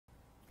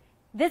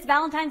This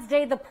Valentine's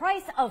Day, the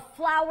price of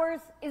flowers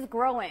is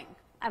growing.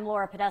 I'm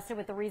Laura Podesta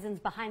with the reasons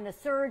behind the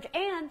surge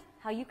and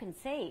how you can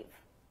save.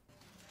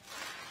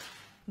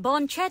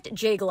 Bonchet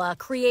Jagla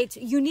creates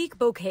unique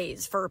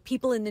bouquets for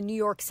people in the New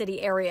York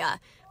City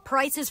area.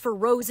 Prices for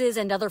roses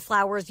and other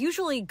flowers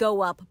usually go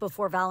up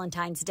before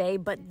Valentine's Day,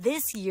 but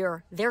this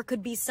year there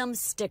could be some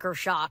sticker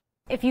shock.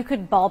 If you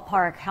could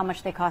ballpark how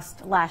much they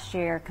cost last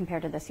year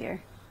compared to this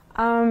year?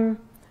 About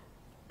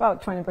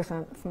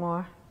 20%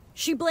 more.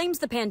 She blames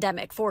the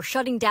pandemic for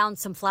shutting down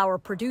some flower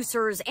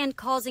producers and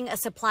causing a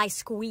supply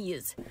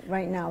squeeze.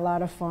 Right now, a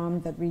lot of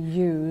farms that we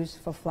use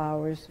for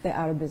flowers, they're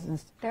out of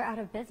business. They're out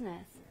of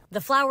business. The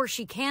flowers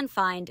she can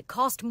find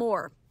cost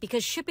more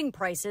because shipping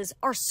prices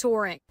are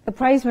soaring. The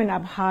price went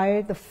up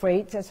higher, the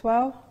freight as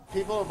well.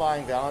 People are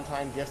buying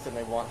Valentine gifts and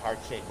they want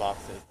heart-shaped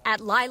boxes.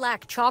 At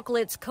Lilac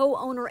Chocolates,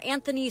 co-owner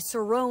Anthony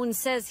Cerrone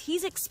says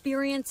he's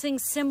experiencing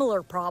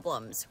similar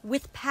problems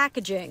with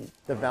packaging.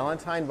 The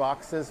Valentine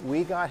boxes,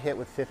 we got hit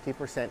with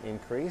 50%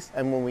 increase.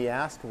 And when we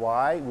asked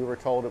why, we were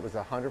told it was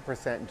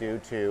 100% due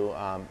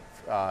to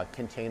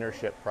container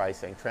ship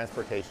pricing,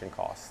 transportation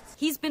costs.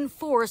 He's been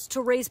forced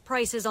to raise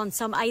prices on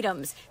some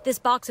items. This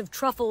box of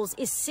truffles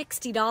is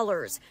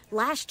 $60.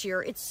 Last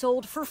year, it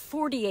sold for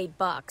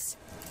 $48.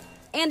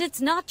 And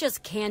it's not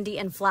just candy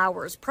and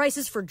flowers.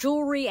 Prices for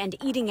jewelry and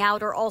eating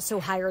out are also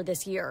higher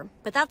this year.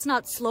 But that's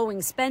not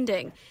slowing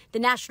spending. The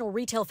National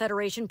Retail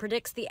Federation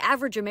predicts the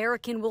average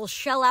American will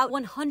shell out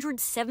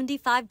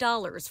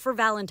 $175 for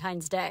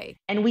Valentine's Day.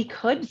 And we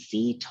could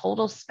see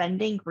total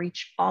spending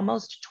reach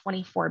almost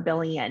 $24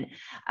 billion,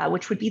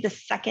 which would be the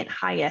second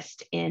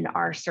highest in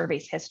our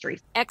survey's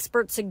history.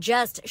 Experts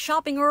suggest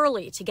shopping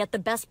early to get the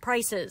best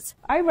prices.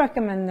 I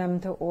recommend them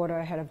to order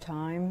ahead of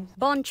time.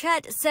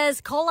 Bonchet says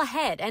call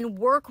ahead and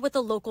work with a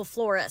local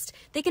florist.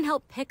 They can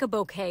help pick a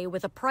bouquet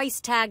with a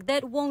price tag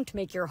that won't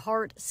make your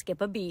heart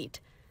skip a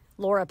beat.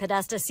 Laura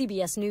Podesta,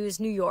 CBS News,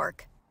 New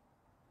York.